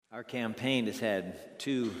Our campaign has had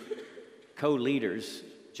two co-leaders,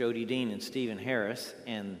 Jody Dean and Stephen Harris,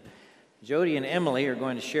 and Jody and Emily are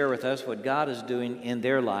going to share with us what God is doing in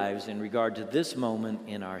their lives in regard to this moment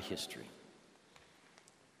in our history.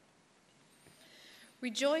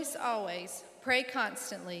 Rejoice always, pray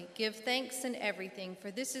constantly, give thanks in everything,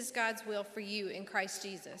 for this is God's will for you in Christ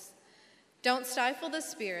Jesus. Don't stifle the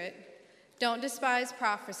Spirit, don't despise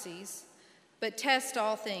prophecies, but test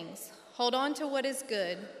all things. Hold on to what is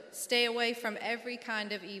good, stay away from every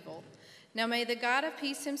kind of evil. Now may the God of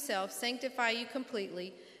peace himself sanctify you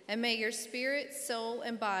completely, and may your spirit, soul,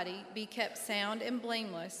 and body be kept sound and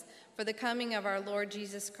blameless for the coming of our Lord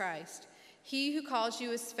Jesus Christ. He who calls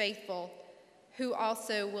you is faithful, who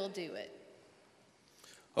also will do it.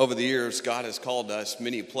 Over the years, God has called us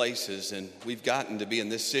many places, and we've gotten to be in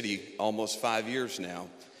this city almost 5 years now.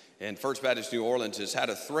 And First Baptist New Orleans has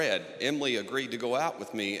had a thread. Emily agreed to go out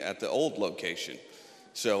with me at the old location.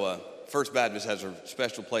 So First Baptist has a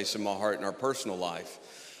special place in my heart in our personal life.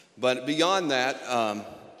 But beyond that,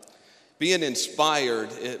 being inspired,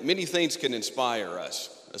 many things can inspire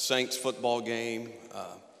us. A Saints football game,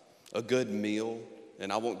 a good meal.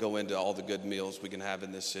 And I won't go into all the good meals we can have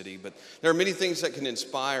in this city, but there are many things that can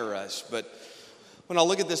inspire us. But when I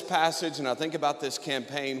look at this passage and I think about this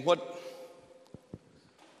campaign,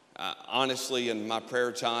 honestly, in my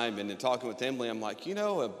prayer time and in talking with Emily, I'm like,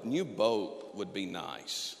 a new boat would be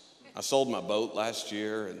nice. I sold my boat last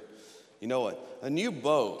year, and a new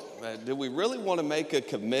boat. Do we really want to make a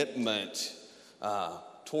commitment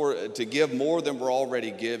to give more than we're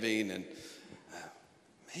already giving?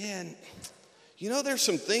 And there's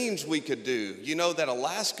some things we could do. That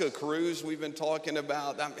Alaska cruise we've been talking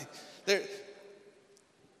about.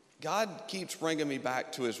 God keeps bringing me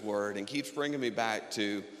back to his word and keeps bringing me back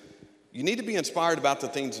to, you need to be inspired about the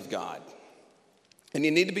things of God. And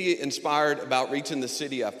you need to be inspired about reaching the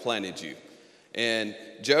city I've planted you. And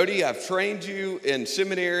Jody, I've trained you in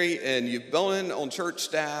seminary and you've been on church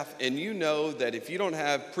staff, and you know that if you don't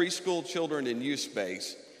have preschool children in youth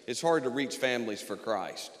space, it's hard to reach families for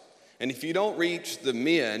Christ. And if you don't reach the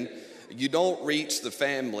men, you don't reach the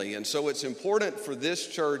family. And so it's important for this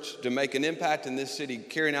church to make an impact in this city,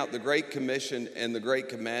 carrying out the Great Commission and the Great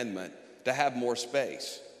Commandment, to have more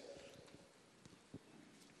space.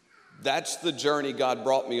 That's the journey God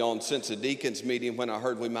brought me on since a deacons meeting when I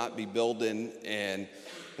heard we might be building. And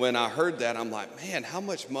when I heard that, I'm like, man, how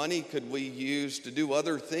much money could we use to do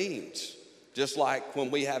other things? Just like when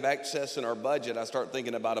we have excess in our budget, I start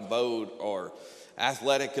thinking about a boat or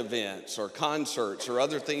athletic events or concerts or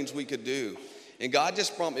other things we could do. And God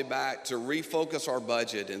just brought me back to refocus our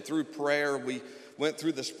budget. And through prayer, we went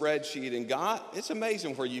through the spreadsheet. And God, it's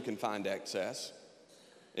amazing where you can find excess.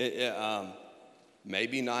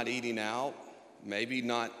 Maybe not eating out, maybe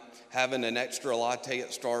not having an extra latte at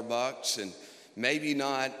Starbucks, and maybe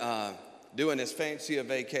not doing as fancy a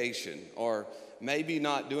vacation, or maybe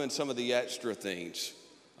not doing some of the extra things.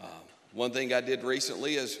 One thing I did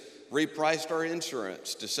recently is repriced our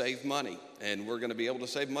insurance to save money, and we're going to be able to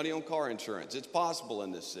save money on car insurance. It's possible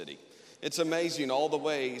in this city. It's amazing all the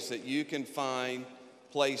ways that you can find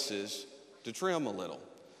places to trim a little.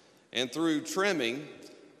 And through trimming,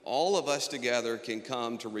 all of us together can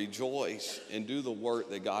come to rejoice and do the work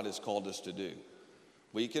that God has called us to do.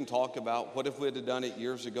 We can talk about what if we had done it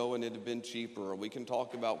years ago and it had been cheaper, or we can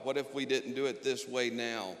talk about what if we didn't do it this way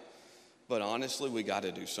now. But honestly, we got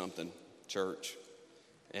to do something, church.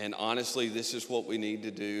 And honestly, this is what we need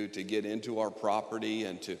to do to get into our property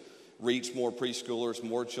and to reach more preschoolers,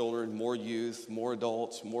 more children, more youth, more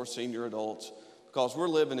adults, more senior adults, because we're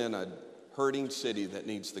living in a hurting city that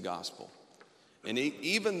needs the gospel. And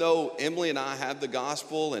even though Emily and I have the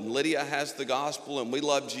gospel and Lydia has the gospel and we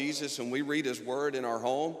love Jesus and we read his word in our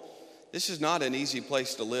home, this is not an easy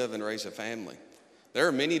place to live and raise a family. There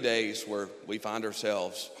are many days where we find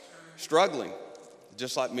ourselves struggling,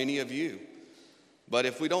 just like many of you. But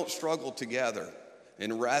if we don't struggle together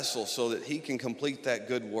and wrestle so that he can complete that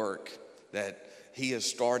good work that he has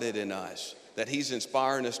started in us, that he's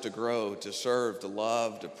inspiring us to grow, to serve, to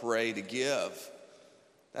love, to pray, to give,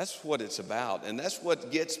 that's what it's about. And that's what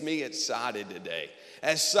gets me excited today.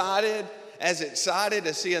 As excited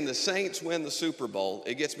as seeing the Saints win the Super Bowl,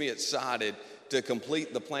 it gets me excited to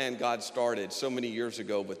complete the plan God started so many years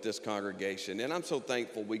ago with this congregation. And I'm so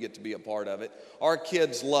thankful we get to be a part of it. Our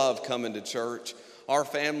kids love coming to church. Our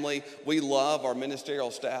family, we love our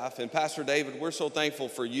ministerial staff. And Pastor David, we're so thankful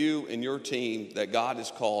for you and your team that God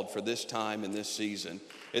has called for this time and this season.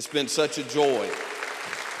 It's been such a joy.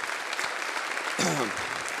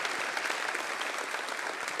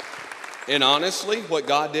 And honestly, what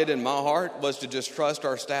God did in my heart was to just trust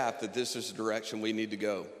our staff that this is the direction we need to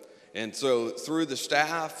go. And so through the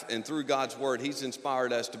staff and through God's word, he's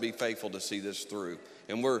inspired us to be faithful to see this through.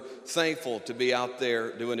 And we're thankful to be out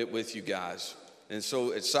there doing it with you guys. And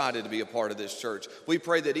so excited to be a part of this church. We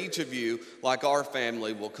pray that each of you, like our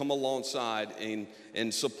family, will come alongside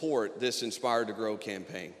and support this Inspired to Grow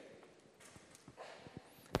campaign.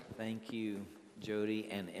 Thank you, Jody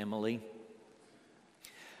and Emily.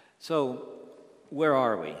 So, where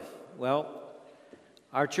are we? Well,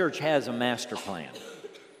 our church has a master plan.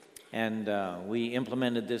 And we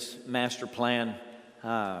implemented this master plan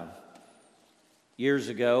years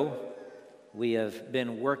ago. We have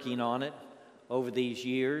been working on it over these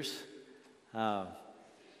years. Have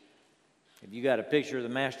you got a picture of the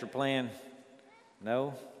master plan?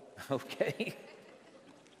 No? Okay.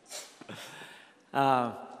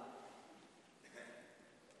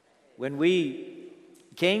 When we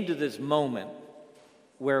came to this moment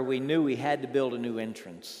where we knew we had to build a new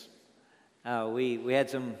entrance, we had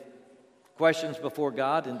some questions before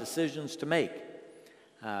God and decisions to make.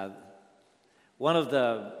 One of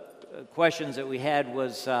the questions that we had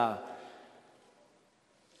was,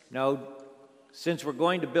 since we're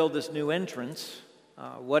going to build this new entrance,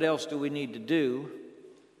 what else do we need to do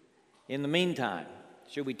in the meantime?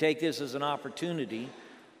 Should we take this as an opportunity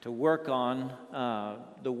to work on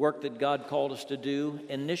the work that God called us to do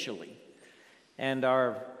initially? And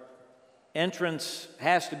our entrance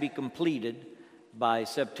has to be completed by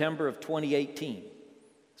September of 2018.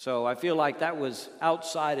 So I feel like that was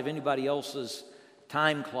outside of anybody else's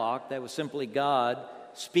time clock. That was simply God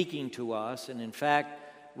speaking to us. And in fact,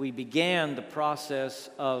 we began the process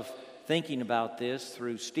of thinking about this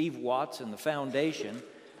through Steve Watts and the foundation,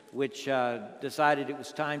 which decided it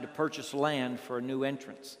was time to purchase land for a new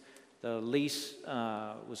entrance. The lease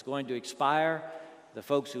was going to expire. The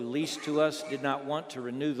folks who leased to us did not want to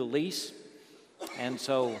renew the lease, and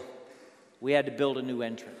so we had to build a new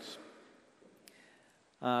entrance.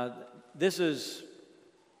 This is,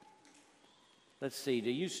 let's see,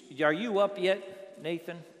 are you up yet,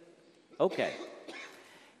 Nathan? Okay.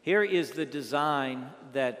 Here is the design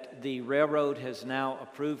that the railroad has now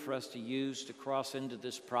approved for us to use to cross into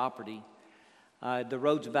this property. The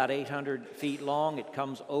road's about 800 feet long. It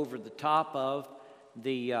comes over the top of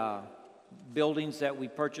the buildings that we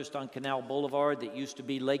purchased on Canal Boulevard that used to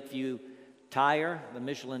be Lakeview Tire, the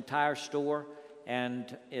Michelin tire store,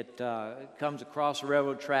 and it comes across the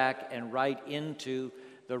railroad track and right into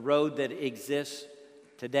the road that exists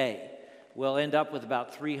today. We'll end up with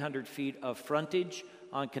about 300 feet of frontage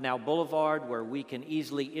on Canal Boulevard, where we can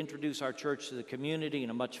easily introduce our church to the community in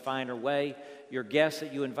a much finer way. Your guests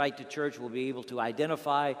that you invite to church will be able to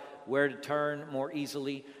identify where to turn more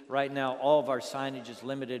easily. Right now, all of our signage is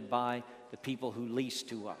limited by the people who lease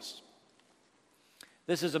to us.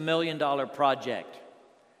 This is $1 million project,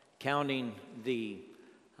 counting the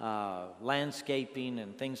landscaping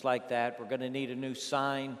and things like that. We're going to need a new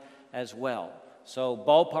sign as well. So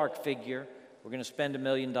ballpark figure, we're going to spend $1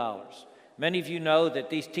 million. Many of you know that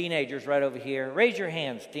these teenagers right over here, raise your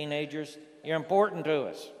hands, teenagers. You're important to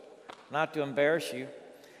us. Not to embarrass you,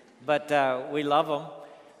 but we love them.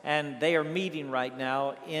 And they are meeting right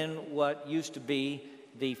now in what used to be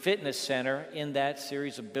the fitness center in that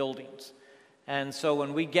series of buildings. And so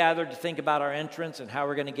when we gathered to think about our entrance and how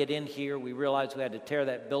we're going to get in here, we realized we had to tear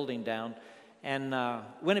that building down. And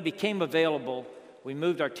when it became available, we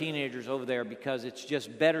moved our teenagers over there because it's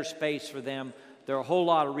just better space for them. There are a whole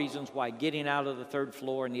lot of reasons why getting out of the third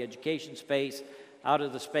floor in the education space, out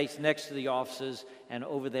of the space next to the offices, and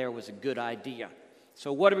over there was a good idea.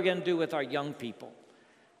 So what are we going to do with our young people?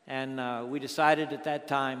 And we decided at that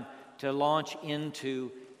time to launch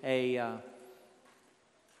into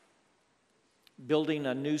building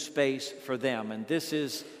a new space for them. And this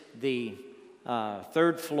is the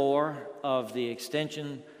third floor of the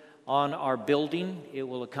extension on our building. It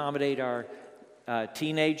will accommodate our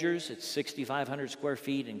teenagers. It's 6,500 square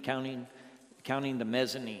feet and counting the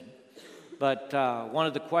mezzanine. But one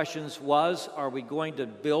of the questions was, are we going to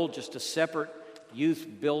build just a separate youth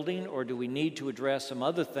building, or do we need to address some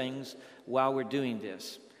other things while we're doing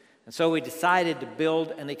this? And so we decided to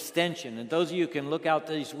build an extension. And those of you who can look out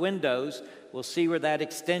these windows will see where that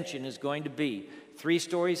extension is going to be. 3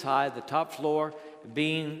 stories high, the top floor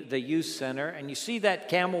being the youth center. And you see that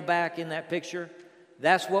camelback in that picture?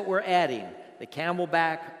 That's what we're adding, the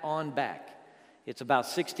camelback on back. It's about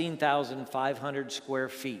 16,500 square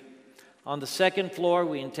feet. On the second floor,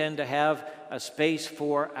 we intend to have a space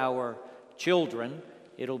for our children.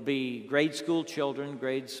 It'll be grade school children,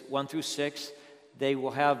 grades 1 through 6. They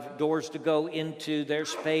will have doors to go into their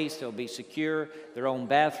space. They'll be secure, their own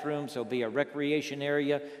bathrooms. There'll be a recreation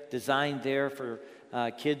area designed there for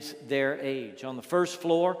kids their age. On the first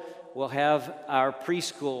floor, we'll have our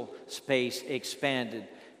preschool space expanded.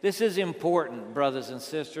 This is important, brothers and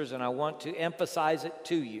sisters, and I want to emphasize it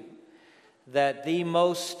to you, that the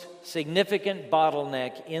most significant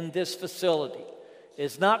bottleneck in this facility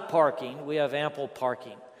is not parking. We have ample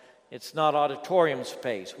parking. It's not auditorium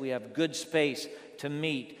space. We have good space to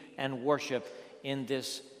meet and worship in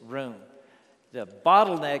this room. The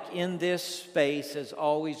bottleneck in this space has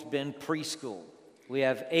always been preschool. We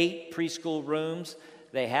have 8 preschool rooms.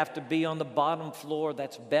 They have to be on the bottom floor.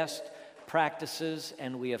 That's best practices,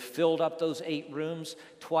 and we have filled up those 8 rooms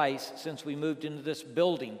twice since we moved into this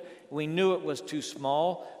building. We knew it was too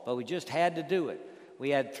small, but we just had to do it.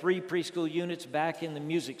 We had 3 preschool units back in the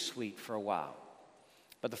music suite for a while.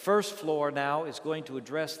 But the first floor now is going to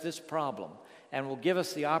address this problem and will give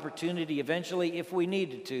us the opportunity eventually, if we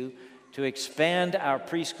needed to expand our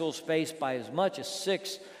preschool space by as much as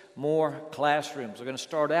 6 more classrooms. We're going to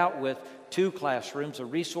start out with 2 classrooms, a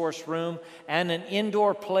resource room, and an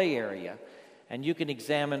indoor play area. And you can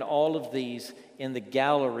examine all of these in the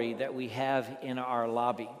gallery that we have in our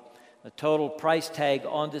lobby. The total price tag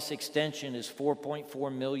on this extension is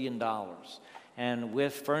 $4.4 million. And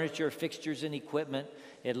with furniture, fixtures, and equipment,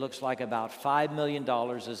 it looks like about $5 million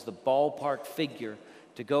is the ballpark figure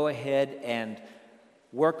to go ahead and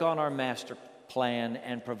work on our master plan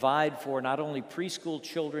and provide for not only preschool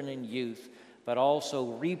children and youth, but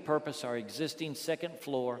also repurpose our existing second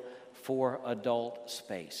floor for adult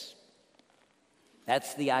space.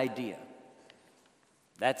 That's the idea.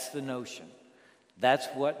 That's the notion. That's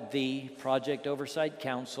what the Project Oversight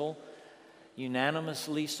Council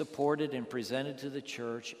unanimously supported and presented to the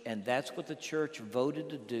church, and that's what the church voted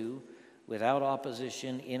to do without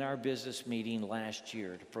opposition in our business meeting last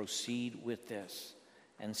year, to proceed with this.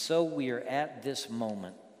 And so we are at this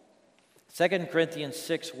moment. 2 Corinthians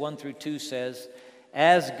 6, 1 through 2 says,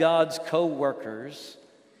 "As God's co-workers,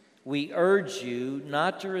 we urge you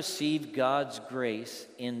not to receive God's grace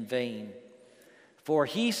in vain. For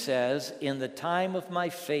he says, in the time of my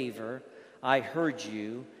favor I heard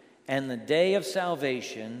you, and the day of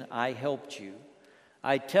salvation I helped you.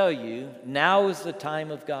 I tell you, now is the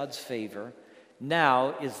time of God's favor.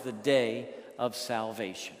 Now is the day of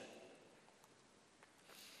salvation."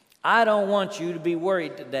 I don't want you to be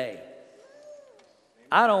worried today.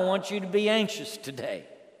 I don't want you to be anxious today.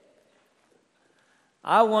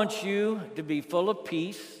 I want you to be full of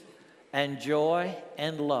peace and joy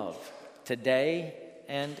and love today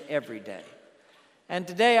and every day. And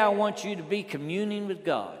today I want you to be communing with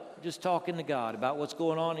God, just talking to God about what's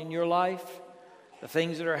going on in your life, the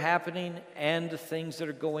things that are happening, and the things that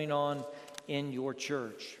are going on in your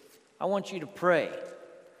church. I want you to pray,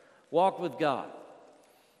 walk with God,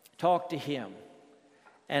 talk to Him,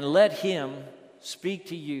 and let Him speak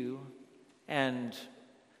to you, and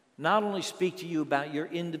not only speak to you about your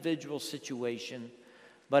individual situation,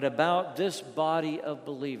 but about this body of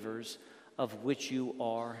believers of which you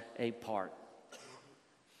are a part.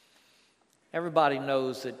 Everybody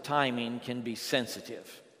knows that timing can be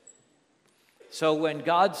sensitive. So when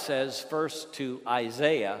God says first to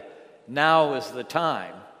Isaiah, "Now is the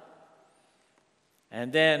time,"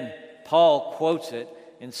 and then Paul quotes it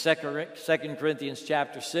in 2 Corinthians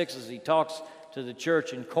chapter 6 as he talks to the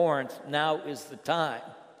church in Corinth, "Now is the time."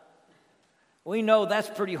 We know that's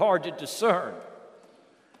pretty hard to discern.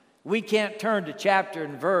 We can't turn to chapter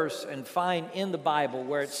and verse and find in the Bible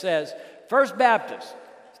where it says, "First Baptist,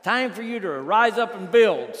 it's time for you to rise up and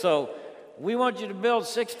build. So we want you to build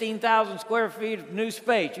 16,000 square feet of new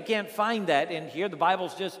space." You can't find that in here. The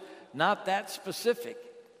Bible's just not that specific.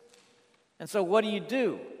 And so what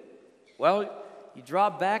do? Well, you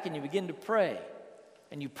drop back and you begin to pray,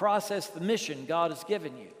 and you process the mission God has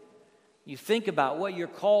given you. You think about what you're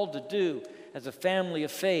called to do as a family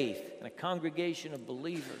of faith and a congregation of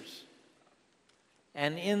believers.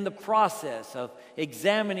 And in the process of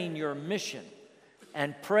examining your mission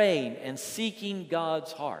and praying and seeking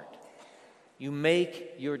God's heart, you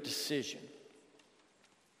make your decision.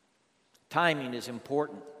 Timing is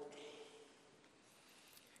important.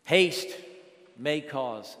 Haste may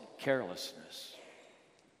cause carelessness,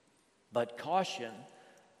 but caution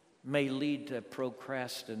may lead to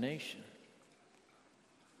procrastination.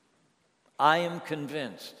 I am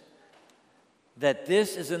convinced that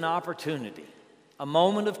this is an opportunity, a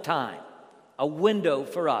moment of time, a window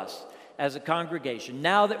for us as a congregation,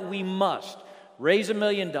 now that we must raise $1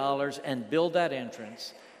 million and build that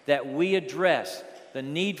entrance, that we address the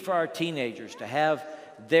need for our teenagers to have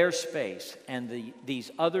their space and these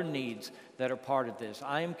other needs that are part of this.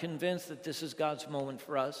 I am convinced that this is God's moment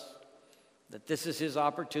for us, that this is His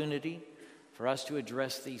opportunity for us to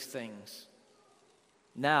address these things.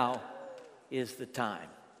 Now is the time.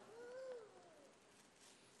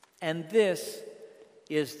 And this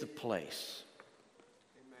is the place.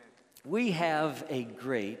 We have a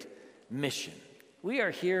great mission. We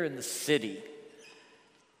are here in the city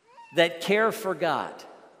that care for God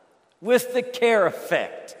with the care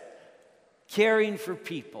effect, caring for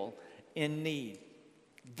people in need.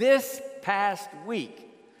 This past week,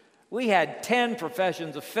 we had 10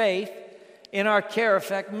 professions of faith in our Care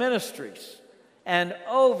Effect ministries. And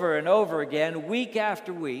over again, week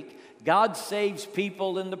after week, God saves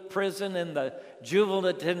people in the prison, in the juvenile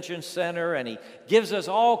detention center, and He gives us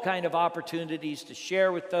all kind of opportunities to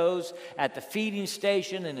share with those at the feeding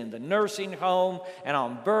station and in the nursing home and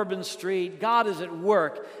on Bourbon Street. God is at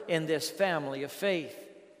work in this family of faith.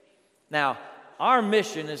 Now, our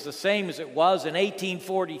mission is the same as it was in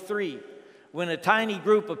 1843, when a tiny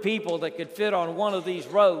group of people that could fit on one of these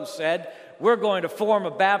rows said, we're going to form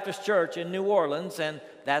a Baptist church in New Orleans, and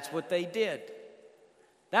that's what they did.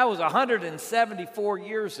 That was 174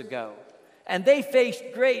 years ago. And they faced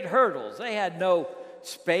great hurdles. They had no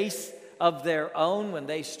space of their own when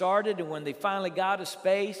they started, and when they finally got a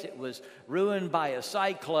space, it was ruined by a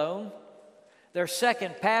cyclone. Their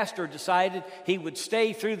second pastor decided he would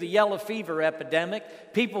stay through the yellow fever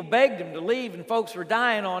epidemic. People begged him to leave, and folks were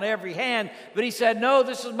dying on every hand. But he said, no,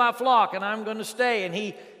 this is my flock, and I'm going to stay. And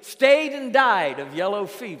he stayed and died of yellow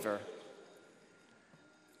fever.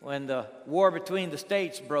 When the war between the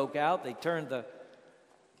states broke out, they turned the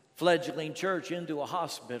fledgling church into a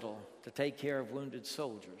hospital to take care of wounded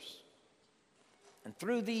soldiers. And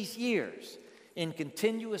through these years, in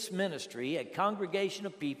continuous ministry, a congregation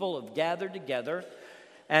of people have gathered together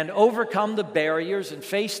and overcome the barriers and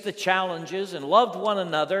faced the challenges and loved one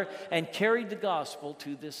another and carried the gospel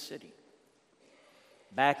to this city.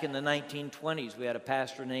 Back in the 1920s, we had a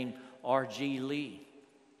pastor named R.G. Lee,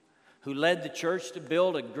 who led the church to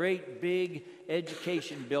build a great big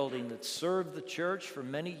education building that served the church for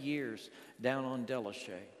many years down on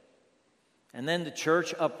Delashay. And then the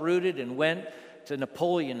church uprooted and went to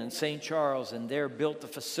Napoleon and St. Charles, and there built the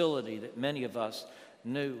facility that many of us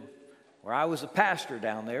knew, where I was a pastor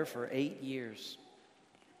down there for 8 years.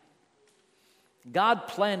 God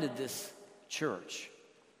planted this church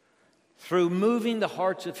through moving the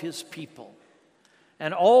hearts of His people.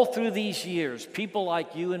 And all through these years, people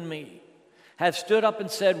like you and me have stood up and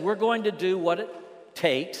said, we're going to do what it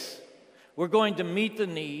takes. We're going to meet the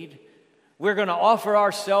need. We're going to offer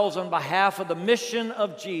ourselves on behalf of the mission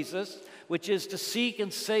of Jesus, which is to seek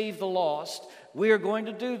and save the lost. We are going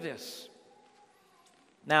to do this.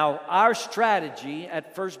 Now, our strategy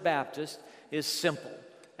at First Baptist is simple,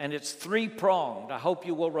 and it's three-pronged. I hope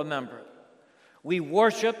you will remember it. We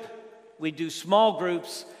worship, we do small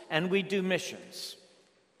groups, and we do missions.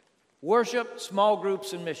 Worship, small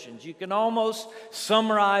groups, and missions. You can almost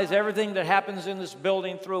summarize everything that happens in this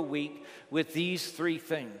building through a week with these three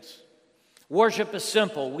things. Worship is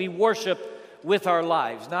simple. We worship with our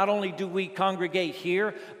lives. Not only do we congregate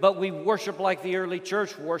here, but we worship like the early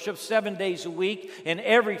church worship 7 days a week in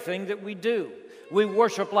everything that we do. We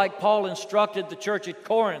worship like Paul instructed the church at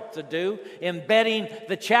Corinth to do, embedding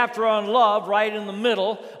the chapter on love right in the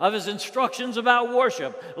middle of his instructions about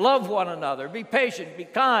worship. Love one another, be patient, be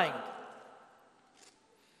kind.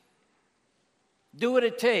 Do what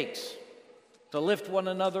it takes to lift one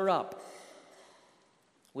another up.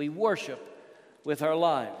 We worship with our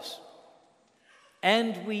lives.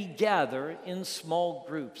 And we gather in small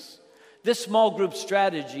groups. This small group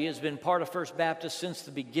strategy has been part of First Baptist since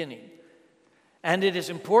the beginning. And it is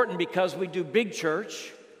important because we do big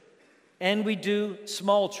church and we do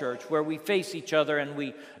small church, where we face each other and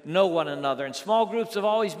we know one another. And small groups have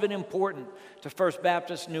always been important to First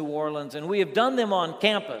Baptist New Orleans, and we have done them on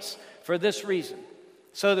campus for this reason,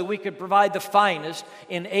 so that we could provide the finest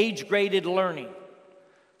in age-graded learning,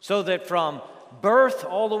 so that from birth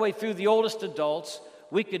all the way through the oldest adults,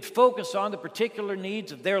 we could focus on the particular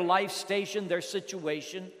needs of their life station, their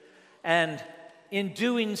situation, and in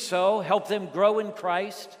doing so, help them grow in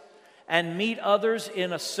Christ and meet others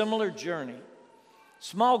in a similar journey.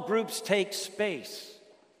 Small groups take space.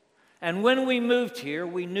 And when we moved here,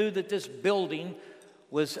 we knew that this building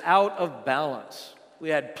was out of balance. We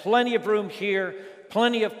had plenty of room here,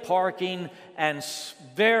 plenty of parking, and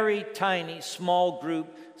very tiny small group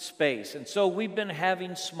space. And so we've been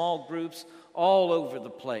having small groups all over the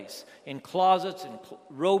place, in closets and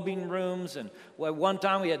robing rooms. And at one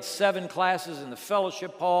time we had 7 classes in the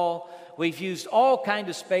fellowship hall. We've used all kinds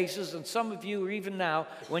of spaces, and some of you, even now,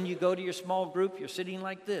 when you go to your small group, you're sitting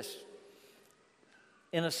like this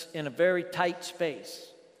in a very tight space.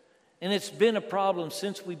 And it's been a problem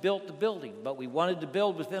since we built the building, but we wanted to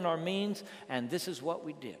build within our means, and this is what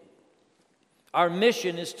we did. Our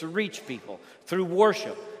mission is to reach people through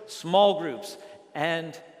worship, small groups,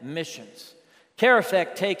 and missions. Care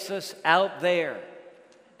Effect takes us out there,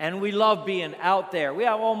 and we love being out there. We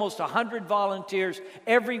have almost 100 volunteers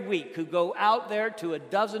every week who go out there to a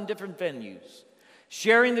dozen different venues,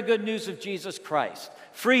 sharing the good news of Jesus Christ,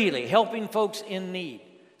 freely helping folks in need.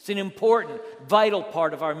 It's an important, vital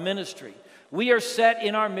part of our ministry. We are set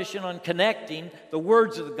in our mission on connecting the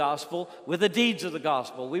words of the gospel with the deeds of the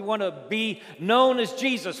gospel. We want to be known as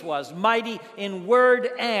Jesus was, mighty in word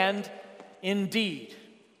and in deed.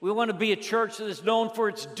 We want to be a church that is known for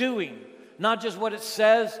its doing, not just what it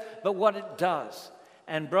says, but what it does.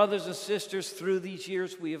 And brothers and sisters, through these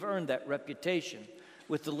years, we have earned that reputation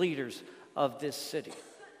with the leaders of this city.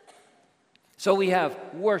 So we have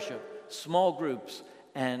worship, small groups,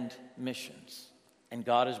 and missions. And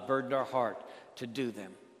God has burdened our heart to do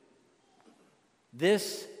them.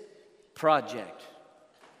 This project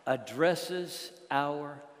addresses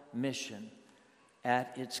our mission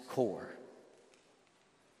at its core.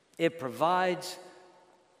 It provides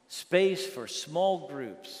space for small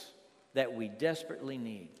groups that we desperately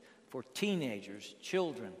need, for teenagers,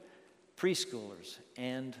 children, preschoolers,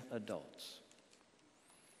 and adults.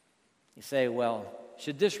 You say, well,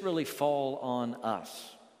 should this really fall on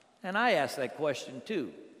us? And I ask that question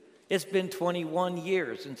too. It's been 21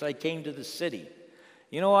 years since I came to the city.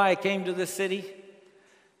 You know why I came to the city?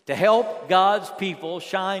 To help God's people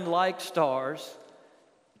shine like stars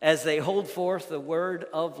as they hold forth the word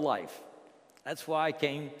of life. That's why I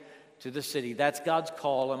came to the city. That's God's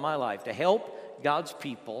call in my life, to help God's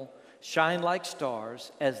people shine like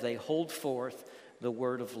stars as they hold forth the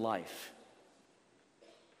word of life.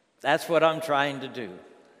 That's what I'm trying to do.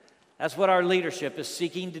 That's what our leadership is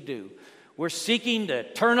seeking to do. We're seeking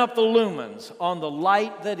to turn up the lumens on the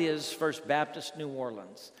light that is First Baptist New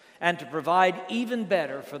Orleans, and to provide even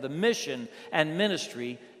better for the mission and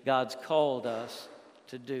ministry God's called us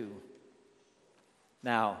to do.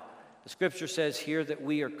 Now, the scripture says here that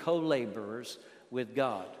we are co-laborers with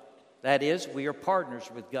God. That is, we are partners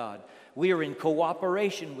with God. We are in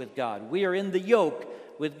cooperation with God. We are in the yoke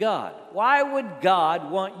with God. Why would God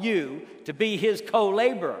want you to be his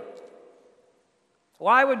co-laborer?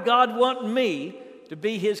 Why would God want me to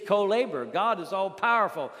be his co-laborer? God is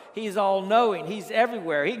all-powerful. He's all-knowing. He's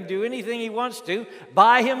everywhere. He can do anything he wants to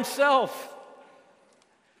by himself.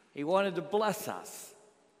 He wanted to bless us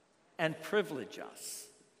and privilege us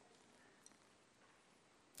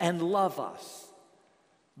and love us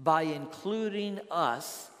by including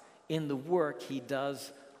us in the work he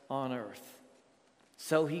does on earth.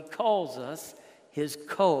 So he calls us his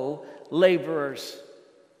co-laborers.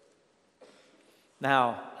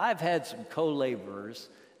 Now, I've had some co-laborers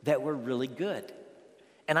that were really good.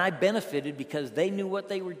 And I benefited because they knew what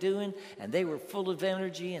they were doing, and they were full of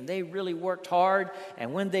energy, and they really worked hard.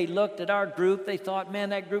 And when they looked at our group, they thought, man,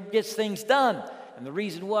 that group gets things done. And the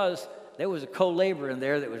reason was there was a co-laborer in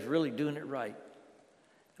there that was really doing it right.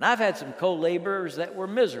 And I've had some co-laborers that were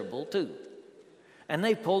miserable too. And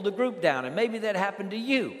they pulled the group down. And maybe that happened to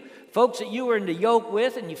you. Folks that you were in the yoke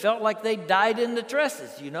with, and you felt like they died in the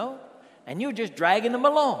tresses, you know? And you were just dragging them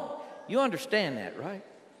along. You understand that, right?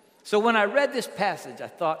 So when I read this passage, I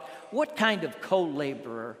thought, what kind of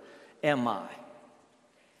co-laborer am I?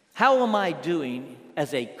 How am I doing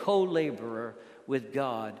as a co-laborer with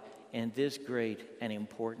God in this great and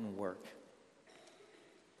important work?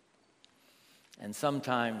 And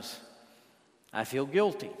sometimes I feel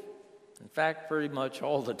guilty. In fact, pretty much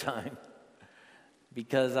all the time,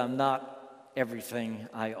 because I'm not everything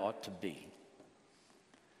I ought to be.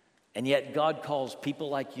 And yet God calls people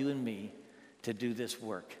like you and me to do this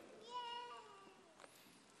work.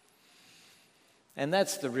 And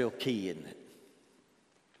that's the real key, isn't it?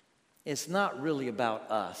 It's not really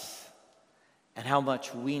about us and how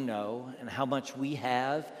much we know and how much we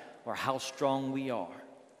have or how strong we are.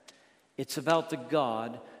 It's about the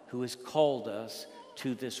God who has called us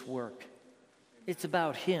to this work. It's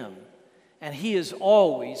about him, and he has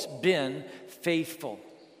always been faithful.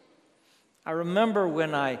 I remember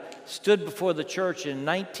when I stood before the church in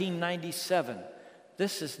 1997,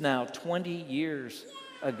 this is now 20 years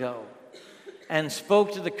ago, and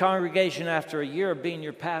spoke to the congregation after a year of being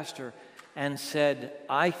your pastor and said,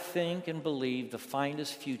 I think and believe the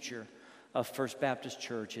finest future of First Baptist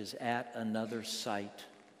Church is at another site.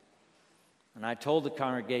 And I told the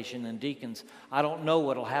congregation and deacons, I don't know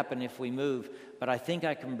what will happen if we move, but I think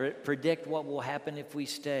I can predict what will happen if we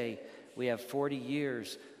stay. We have 40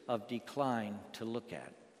 years of decline to look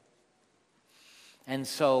at. And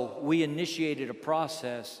so we initiated a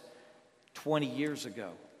process 20 years ago.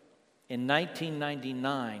 In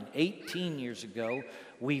 1999, 18 years ago,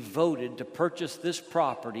 we voted to purchase this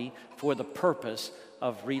property for the purpose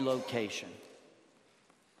of relocation.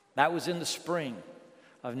 That was in the spring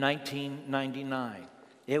of 1999.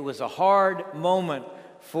 It was a hard moment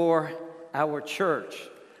for our church.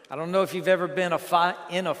 I don't know if you've ever been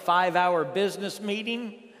in a 5-hour business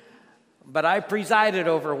meeting, but I presided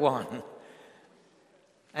over one.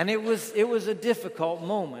 And it was a difficult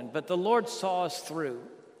moment, but the Lord saw us through.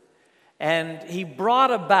 And He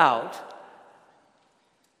brought about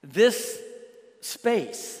this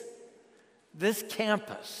space, this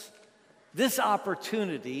campus, this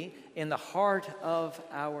opportunity in the heart of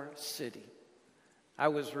our city. I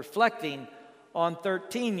was reflecting on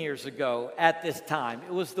 13 years ago at this time.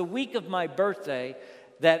 It was the week of my birthday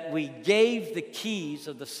that we gave the keys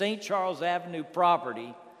of the St. Charles Avenue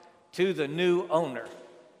property to the new owner.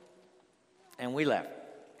 And we left,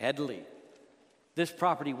 had to leave. This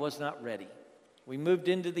property was not ready. We moved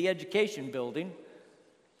into the education building,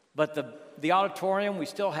 but the auditorium, we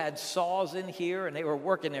still had saws in here, and they were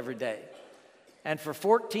working every day. And for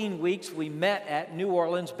 14 weeks, we met at New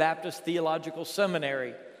Orleans Baptist Theological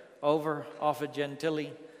Seminary over off of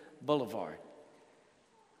Gentilly Boulevard.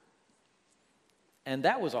 And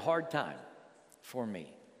that was a hard time for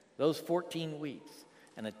me. Those 14 weeks,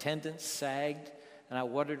 and attendance sagged, and I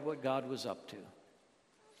wondered what God was up to.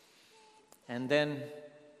 And then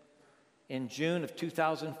in June of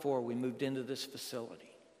 2004, we moved into this facility.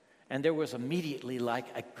 And there was immediately like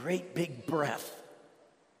a great big breath.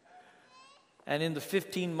 And in the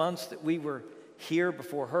 15 months that we were here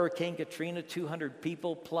before Hurricane Katrina, 200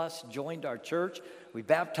 people plus joined our church. We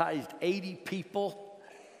baptized 80 people.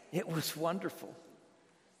 It was wonderful.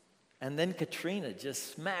 And then Katrina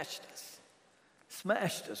just smashed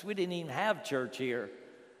us. We didn't even have church here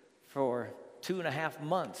for 2.5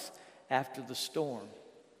 months after the storm.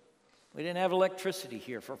 We didn't have electricity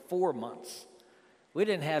here for 4 months. We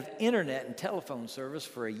didn't have internet and telephone service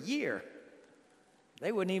for a year.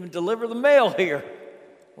 They wouldn't even deliver the mail here.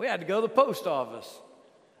 We had to go to the post office.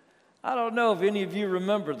 I don't know if any of you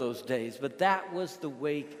remember those days, but that was the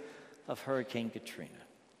wake of Hurricane Katrina.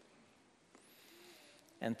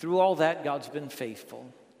 And through all that, God's been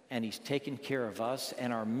faithful, and He's taken care of us,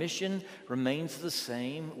 and our mission remains the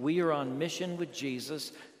same. We are on mission with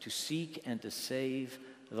Jesus to seek and to save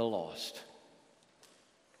the lost.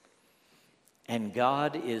 And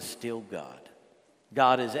God is still God.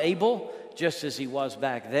 God is able, just as He was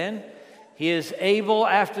back then. He is able,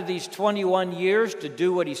 after these 21 years, to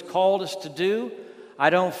do what He's called us to do. I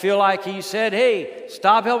don't feel like He said, hey,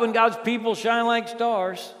 stop helping God's people shine like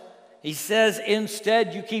stars. He says,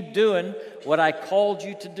 instead, you keep doing what I called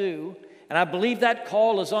you to do. And I believe that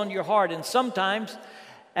call is on your heart. And sometimes,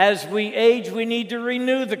 as we age, we need to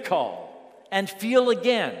renew the call and feel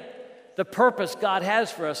again the purpose God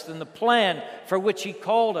has for us and the plan for which He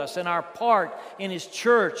called us and our part in His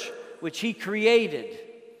church, which He created,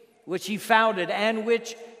 which He founded, and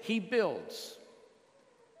which He builds.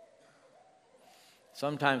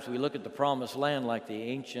 Sometimes we look at the promised land like the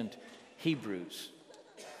ancient Hebrews.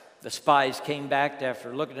 The spies came back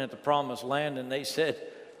after looking at the promised land and they said,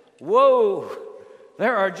 whoa,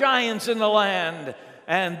 there are giants in the land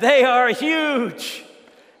and they are huge.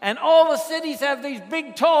 And all the cities have these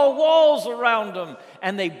big tall walls around them.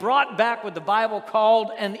 And they brought back what the Bible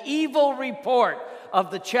called an evil report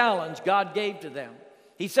of the challenge God gave to them.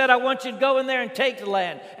 He said, I want you to go in there and take the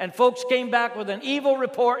land. And folks came back with an evil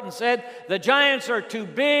report and said, the giants are too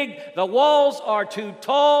big, the walls are too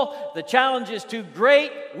tall, the challenge is too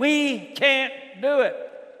great, we can't do it.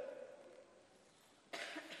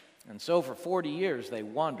 And so for 40 years they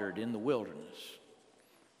wandered in the wilderness.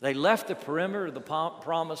 They left the perimeter of the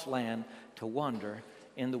promised land to wander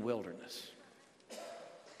in the wilderness.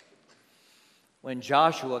 When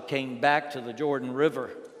Joshua came back to the Jordan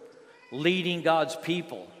River, leading God's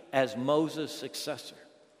people as Moses' successor,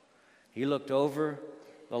 he looked over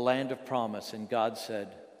the land of promise and God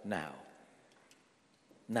said, now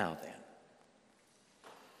then,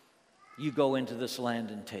 you go into this land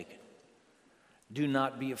and take it. Do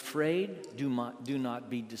not be afraid, do not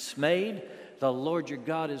be dismayed. The Lord your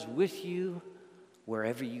God is with you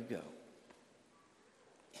wherever you go.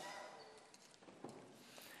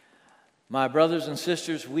 My brothers and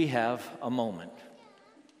sisters, we have a moment.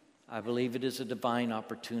 I believe it is a divine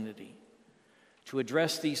opportunity to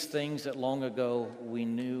address these things that long ago we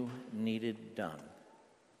knew needed done.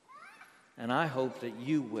 And I hope that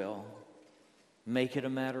you will make it a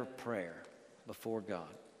matter of prayer before God.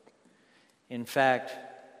 In fact,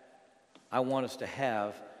 I want us to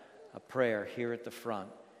have a prayer here at the front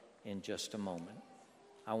in just a moment.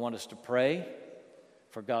 I want us to pray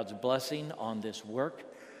for God's blessing on this work,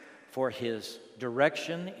 for His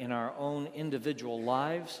direction in our own individual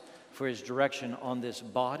lives, for His direction on this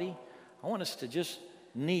body. I want us to just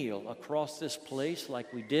kneel across this place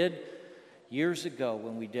like we did years ago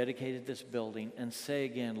when we dedicated this building and say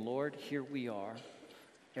again, Lord, here we are,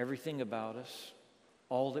 everything about us,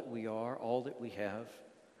 all that we are, all that we have,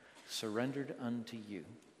 surrendered unto you.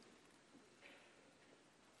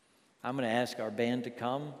 I'm going to ask our band to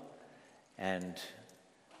come and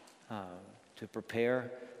to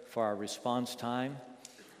prepare for our response time.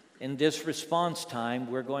 In this response time,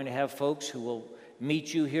 we're going to have folks who will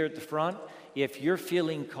meet you here at the front. If you're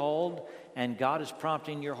feeling called and God is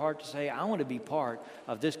prompting your heart to say, I want to be part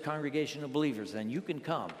of this congregation of believers, then you can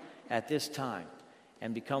come at this time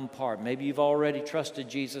and become part. Maybe you've already trusted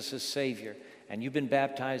Jesus as Savior and you've been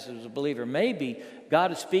baptized as a believer. Maybe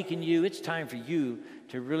God is speaking to you. It's time for you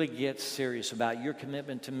to really get serious about your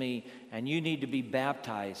commitment to me, and you need to be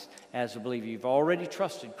baptized as a believer. You've already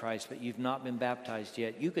trusted Christ, but you've not been baptized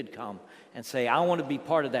yet. You could come and say, I want to be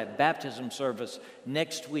part of that baptism service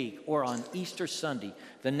next week or on Easter Sunday.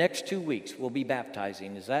 The next 2 weeks we'll be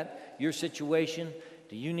baptizing. Is that your situation?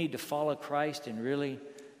 Do you need to follow Christ and really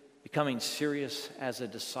becoming serious as a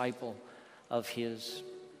disciple of His?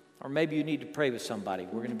 Or maybe you need to pray with somebody.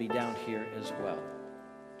 We're going to be down here as well.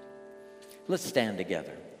 Let's stand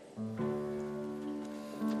together.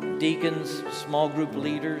 Deacons, small group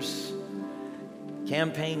leaders,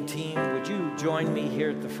 campaign team, would you join me here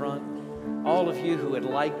at the front? All of you who would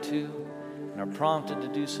like to and are prompted to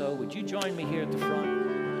do so, would you join me here at the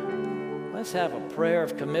front? Let's have a prayer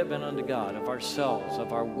of commitment unto God, of ourselves,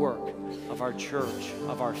 of our work, of our church,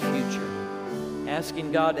 of our future,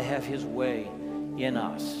 asking God to have His way in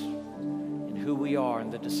us, in who we are,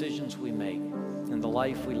 and the decisions we make, and the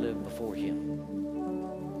life we live before Him.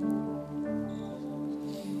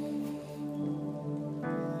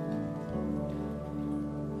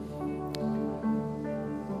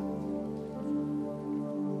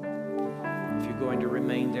 If you're going to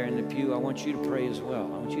remain there in the pew, I want you to pray as well.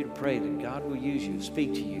 I want you to pray that God will use you,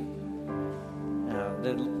 speak to you,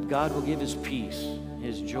 that God will give His peace,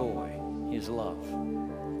 His joy, His love,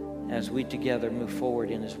 as we together move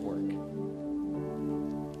forward in His work.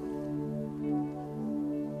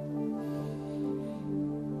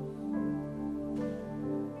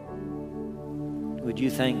 Would you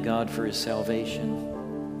thank God for His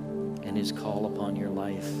salvation and His call upon your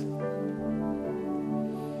life?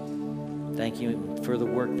 Thank you for the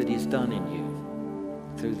work that He's done in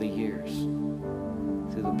you through the years,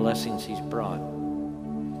 through the blessings He's brought.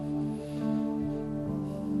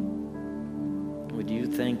 Would you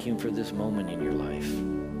thank Him for this moment in your life,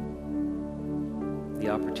 the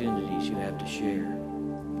opportunities you have to share,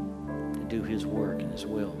 to do His work and His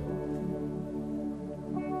will?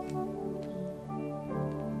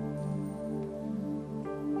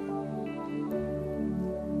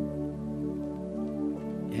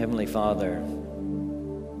 Heavenly Father,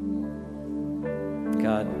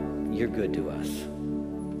 God, you're good to us,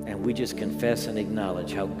 and we just confess and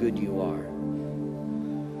acknowledge how good you are.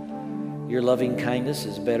 Your loving kindness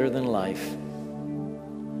is better than life.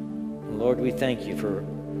 And Lord, we thank you for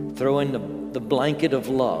throwing the blanket of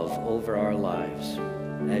love over our lives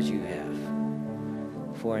as you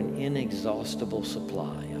have, for an inexhaustible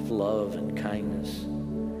supply of love and kindness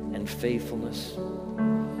and faithfulness.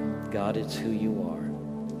 God, it's who you are.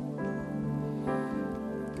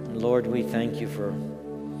 Lord, we thank you for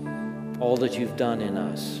all that you've done in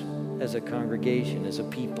us as a congregation, as a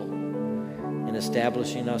people, in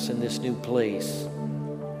establishing us in this new place,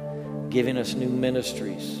 giving us new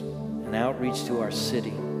ministries and outreach to our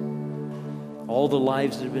city, all the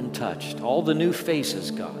lives that have been touched, all the new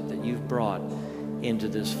faces, God, that you've brought into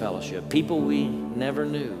this fellowship, people we never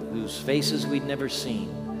knew, whose faces we'd never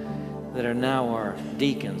seen, that are now our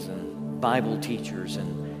deacons and Bible teachers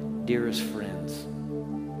and dearest friends.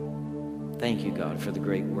 Thank you, God, for the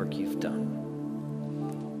great work you've done.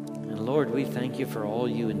 And Lord, we thank you for all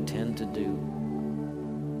you intend to do.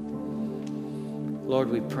 Lord,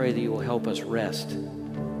 we pray that you will help us rest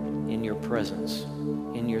in your presence,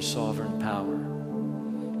 in your sovereign power,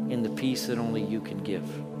 in the peace that only you can give.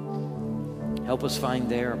 Help us find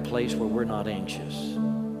there a place where we're not anxious,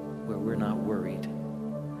 where we're not worried,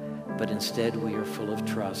 but instead we are full of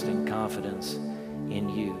trust and confidence in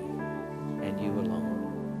you and you alone.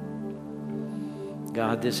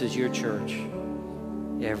 God, this is your church.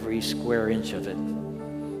 Every square inch of it,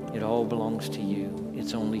 it all belongs to you.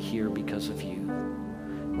 It's only here because of you.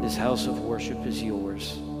 This house of worship is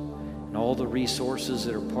yours, and all the resources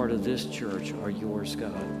that are part of this church are yours,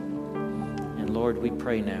 God. And Lord, we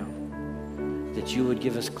pray now that you would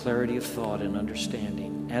give us clarity of thought and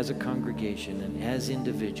understanding as a congregation and as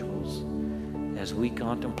individuals as we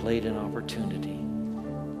contemplate an opportunity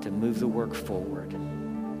to move the work forward,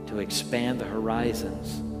 to expand the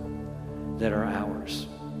horizons that are ours,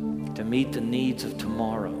 to meet the needs of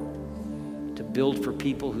tomorrow, to build for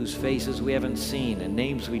people whose faces we haven't seen and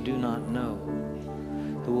names we do not know,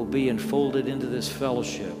 who will be enfolded into this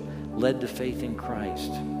fellowship, led to faith in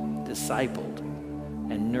Christ, discipled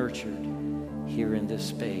and nurtured here in this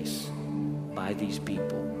space by these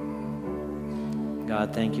people.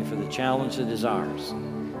 God, thank you for the challenge that is ours,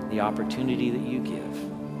 the opportunity that you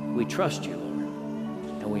give. We trust you,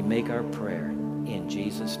 Lord, and we make our prayer in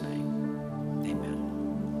Jesus' name.